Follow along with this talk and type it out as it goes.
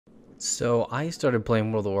So I started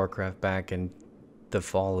playing World of Warcraft back in the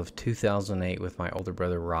fall of 2008 with my older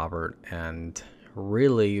brother Robert, and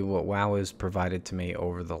really what WoW has provided to me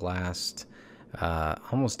over the last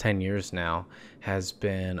almost 10 years now has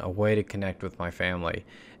been a way to connect with my family.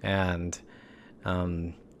 And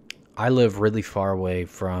I live really far away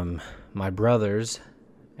from my brothers,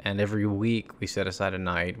 and every week we set aside a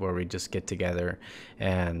night where we just get together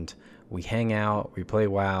and we hang out, we play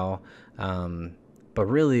WoW. But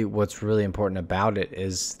really, what's really important about it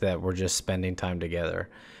is that we're just spending time together.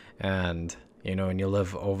 And, you know, when you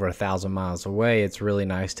live over 1,000 miles away, it's really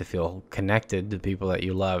nice to feel connected to people that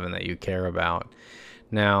you love and that you care about.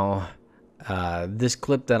 Now, this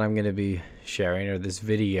clip that I'm going to be sharing, or this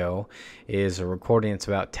video, is a recording. It's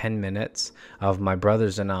about 10 minutes of my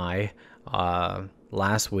brothers and I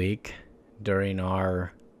last week during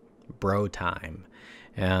our bro time.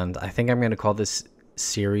 And I think I'm going to call this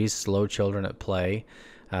series Slow Children at Play.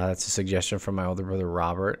 That's a suggestion from my older brother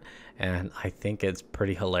Robert, and I think it's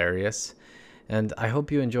pretty hilarious, and I hope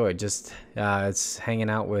you enjoy it. Just it's hanging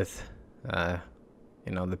out with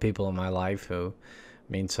you know, the people in my life who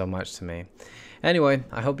mean so much to me. Anyway,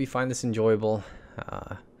 I hope you find this enjoyable.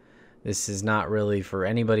 This is not really for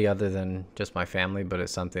anybody other than just my family, but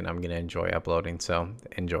it's something I'm going to enjoy uploading, so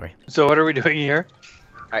enjoy. So what are we doing here?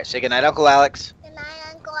 All right, say goodnight, Uncle Alex. Good night,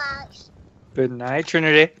 Uncle Alex. Good night,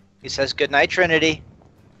 Trinity. He says goodnight, Trinity.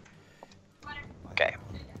 Okay.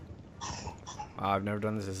 I've never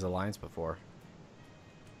done this as Alliance before.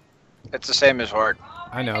 It's the same as Horde.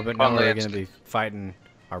 I know, but now Only we're it's- going to be fighting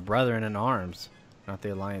our brethren in arms, not the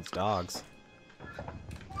Alliance dogs.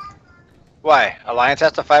 Why? Alliance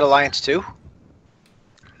has to fight Alliance too?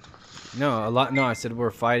 No, no, I said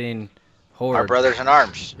we're fighting Horde. Our brothers in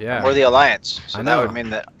arms. Yeah. And we're the Alliance. So I that know. would mean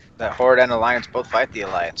that Horde and Alliance both fight the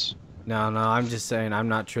Alliance. No, I'm just saying I'm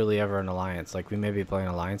not truly ever an Alliance. Like, we may be playing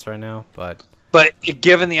Alliance right now, but... But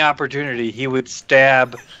given the opportunity, he would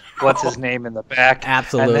stab what's his name in the back.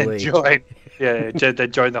 Absolutely. And then join.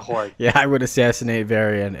 Then join the Horde. Yeah, I would assassinate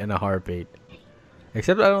Varian in a heartbeat.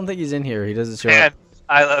 Except I don't think he's in here. He doesn't show And up.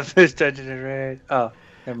 I love this Dungeon and Raid. Oh,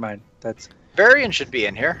 never mind. That's. Varian should be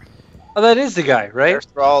in here. Oh, that is the guy, right? There's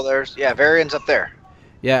Thrall, yeah, Varian's up there.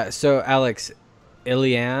 Yeah, so, Alex,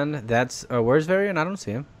 Ilian, that's... where's Varian? I don't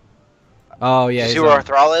see him. Oh, yeah. You he's see where on- our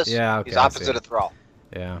Thrall is? Yeah, okay, He's I see opposite him. of Thrall.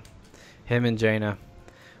 Yeah. Him and Jaina.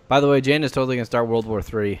 By the way, Jaina's totally going to start World War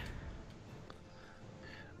III.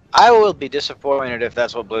 I will be disappointed if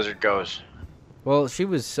that's what Blizzard goes. Well, she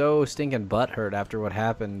was so stinking butthurt after what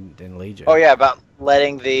happened in Legion. Oh yeah, about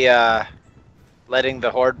letting the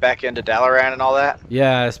Horde back into Dalaran and all that.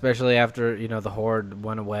 Yeah, especially after, you know, the Horde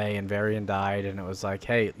went away and Varian died, and it was like,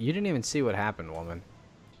 hey, you didn't even see what happened, woman.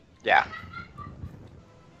 Yeah.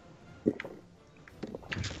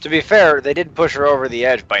 To be fair, they did push her over the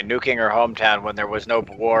edge by nuking her hometown when there was no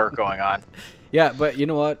war going on. Yeah, but you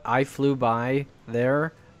know what? I flew by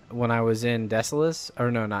there when I was in Desolus.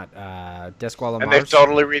 Or no, not Desquala And they've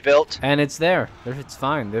totally rebuilt. And it's there. It's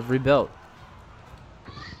fine. They've rebuilt.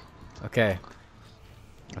 Okay.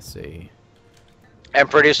 Let's see. And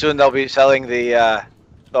pretty soon they'll be selling the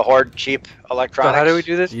Horde cheap electronics. So how do we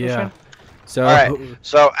do this? Yeah. Mission? So, All right.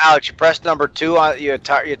 So Alex, you press number 2 on you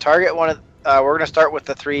target one of. We're gonna start with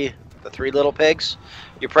the three little pigs.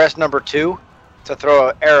 You press number 2 to throw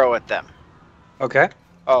an arrow at them. Okay.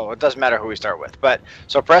 Oh, it doesn't matter who we start with. But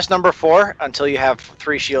so press number 4 until you have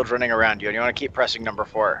 3 shields running around you, and you want to keep pressing number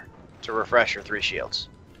 4 to refresh your 3 shields.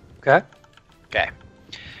 Okay. Okay.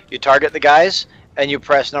 You target the guys, and you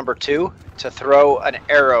press number 2 to throw an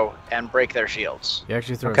arrow and break their shields. you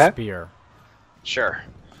actually throw Okay. a spear. Sure.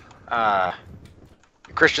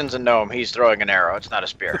 Christian's a gnome. He's throwing an arrow. It's not a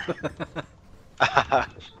spear.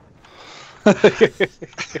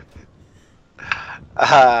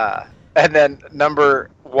 And then number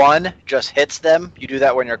 1 just hits them. You do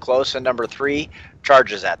that when you're close, and number 3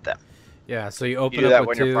 charges at them. Yeah, so you open You do up that with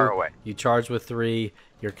when 2, you're far away. you charge with 3,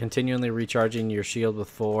 you're continually recharging your shield with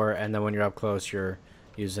 4, and then when you're up close, you're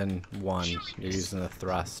using 1. You're using the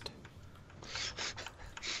thrust.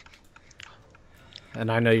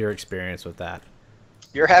 And I know you're experienced with that.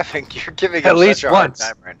 You're giving At him least such a hard once.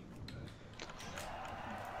 time right now.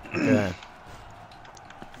 Okay.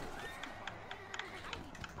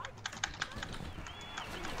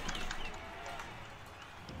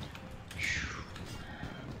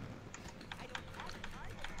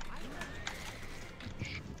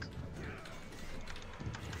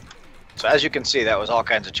 So as you can see, that was all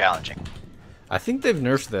kinds of challenging. I think they've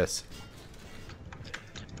nerfed this.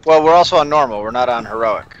 Well, we're also on normal. We're not on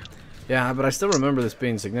heroic. Yeah, but I still remember this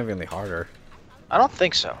being significantly harder. I don't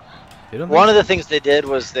think so. You don't One think of the things they did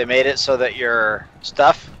was they made it so that your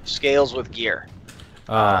stuff scales with gear.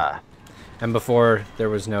 And before there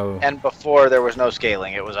was no. And before there was no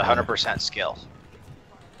scaling, it was 100% skill.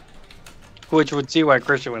 Which would see why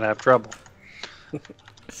Christian would have trouble.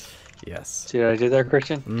 Yes. See what I did there,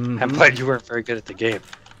 Christian? Mm-hmm. I'm glad you weren't very good at the game.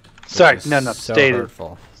 Sorry, no, So stated.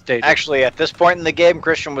 hurtful. Stated. Actually, at this point in the game,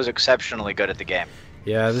 Christian was exceptionally good at the game.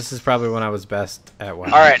 Yeah, this is probably when I was best at WoW.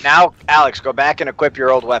 All right, now, Alex, go back and equip your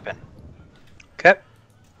old weapon. Okay.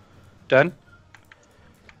 Done.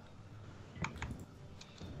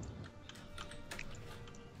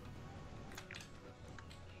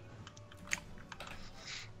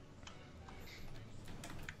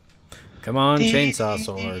 Come on, chainsaw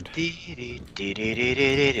sword.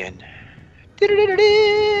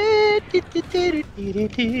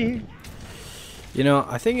 You know,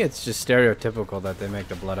 I think it's just stereotypical that they make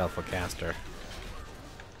the Blood Elf a caster.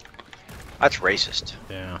 That's racist.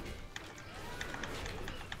 Yeah.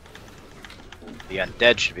 The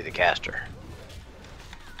undead should be the caster.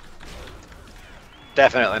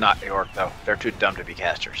 Definitely not the orc, though. They're too dumb to be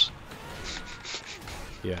casters.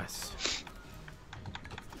 Yes.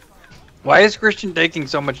 Why is Christian taking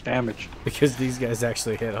so much damage? Because these guys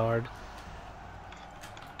actually hit hard.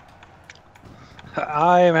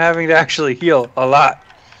 I am having to actually heal a lot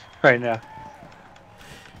right now.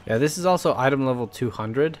 Yeah, this is also item level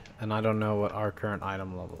 200, and I don't know what our current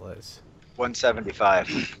item level is.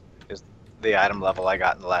 175 is the item level I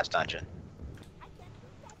got in the last dungeon.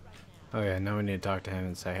 Oh yeah, now we need to talk to him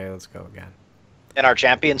and say, hey, let's go again. And our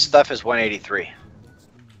champion stuff is 183.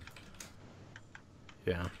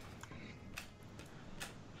 Yeah.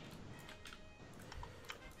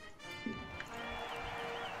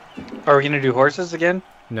 Are we gonna do horses again?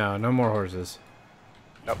 No, no more horses.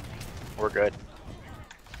 Nope, we're good.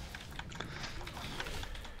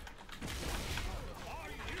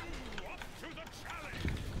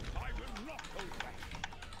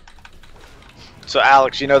 So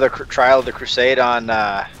Alex, you know the Trial of the Crusade on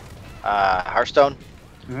Hearthstone?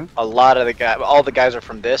 Mm-hmm. A lot of the guys, all the guys are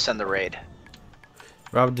from this and the raid.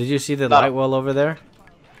 Rob, did you see the No. Lightwell over there?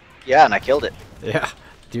 Yeah, and I killed it. Yeah.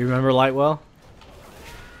 Do you remember Lightwell?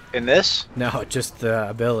 In this? No, just the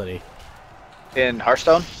ability. In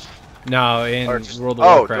Hearthstone? No, in Or just, World of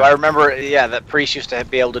oh, Warcraft. do I remember? Yeah, that priest used to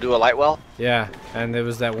be able to do a light well. Yeah, and there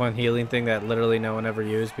was that one healing thing that literally no one ever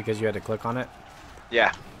used because you had to click on it.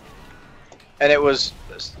 Yeah. And it was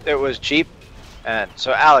cheap. And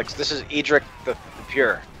so Alex, this is Edric the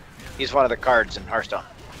Pure. He's one of the cards in Hearthstone.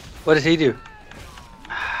 What does he do?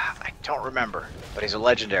 I don't remember, but he's a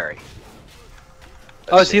legendary.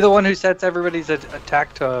 Oh, is he the one who sets everybody's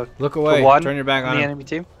attack to Look away. one Turn your back on the him. enemy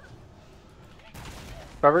team?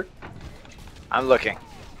 Robert? I'm looking.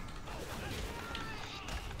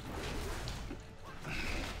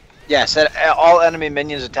 Yeah, set all enemy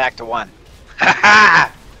minions attack to 1.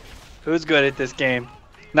 Who's good at this game?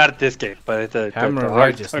 Not at this game, but at the Hammer of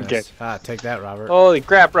Hearthstone Righteousness. game. Ah, take that, Robert. Holy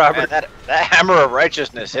crap, Robert! Man, that hammer of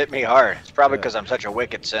righteousness hit me hard. It's probably because I'm such a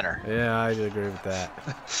wicked sinner. Yeah, I do agree with that.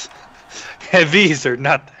 These are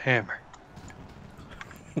not the hammer.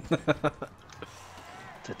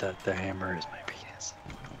 the hammer is my penis.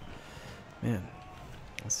 Man,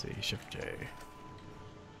 let's see. Shift J.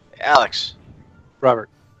 Alex, Robert,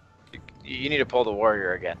 you need to pull the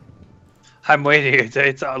warrior again. I'm waiting.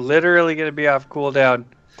 It's literally going to be off cooldown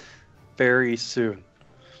very soon.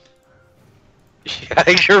 I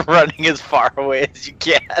think you're running as far away as you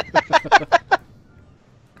can.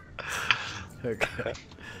 Okay.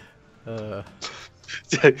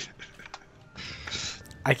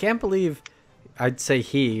 I can't believe I'd say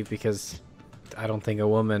he because I don't think a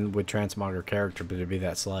woman would transmog her character to be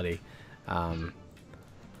that slutty. I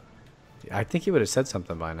think he would have said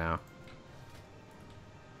something by now.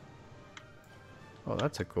 Oh,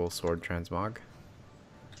 that's a cool sword transmog.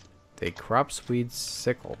 The crop swede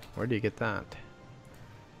sickle. Where do you get that?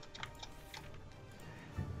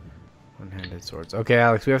 One-handed swords. Okay,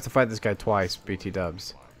 Alex, we have to fight this guy twice. BT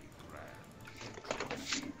dubs.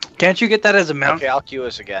 Can't you get that as a mount? Okay, I'll queue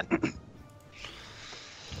us again.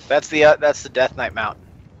 That's the Death Knight mount.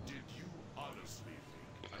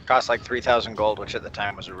 Cost like 3,000 gold, which at the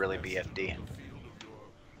time was a really BFD.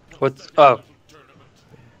 What's... Oh.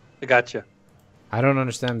 I gotcha. I don't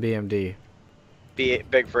understand BMD. Big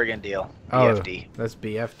friggin' deal. Oh, BFD. that's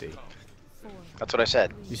BFD. That's what I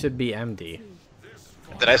said. You said BMD.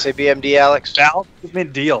 Did I say BMD, Alex? Val,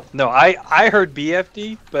 mid deal. No, I heard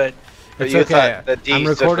BFD, but It's you okay. thought the D I'm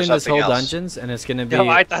stood for recording this something whole else. dungeons, and it's gonna be no,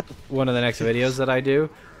 I thought one of the next videos that I do.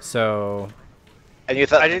 So And you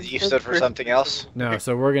thought I the didn't D stood for something else? no,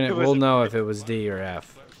 so we'll know if it was D or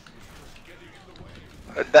F.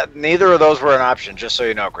 Neither of those were an option, just so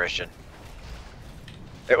you know, Christian.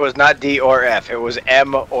 It was not D or F. It was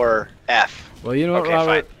M or F. Well, you know what, Okay,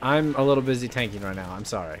 Robert? I'm a little busy tanking right now. I'm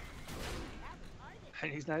sorry.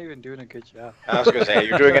 And he's not even doing a good job. I was gonna say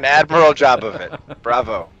you're doing an admirable job of it.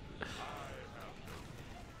 Bravo.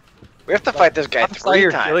 We have to fight this guy Mom saw 3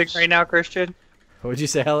 you're healing times. right now, Christian. What would you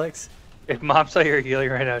say, Alex? If Mom saw you're healing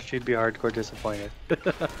right now, she'd be hardcore disappointed.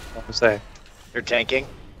 I'm saying. You're tanking.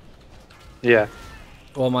 Yeah.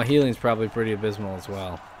 Well, my healing's probably pretty abysmal as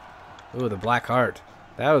well. Ooh, the Black Heart.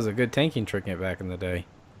 That was a good tanking trinket back in the day.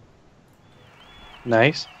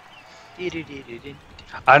 Nice. I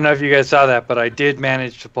don't know if you guys saw that, but I did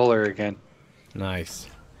manage to pull her again. Nice.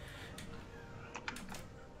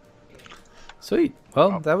 Sweet.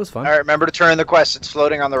 Well, that was fun. All right, remember to turn in the quest. It's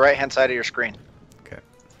floating on the right-hand side of your screen. Okay.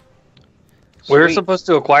 We're Sweet. supposed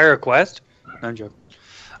to acquire a quest? No, I'm joking.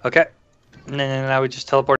 Okay. And then I would just teleport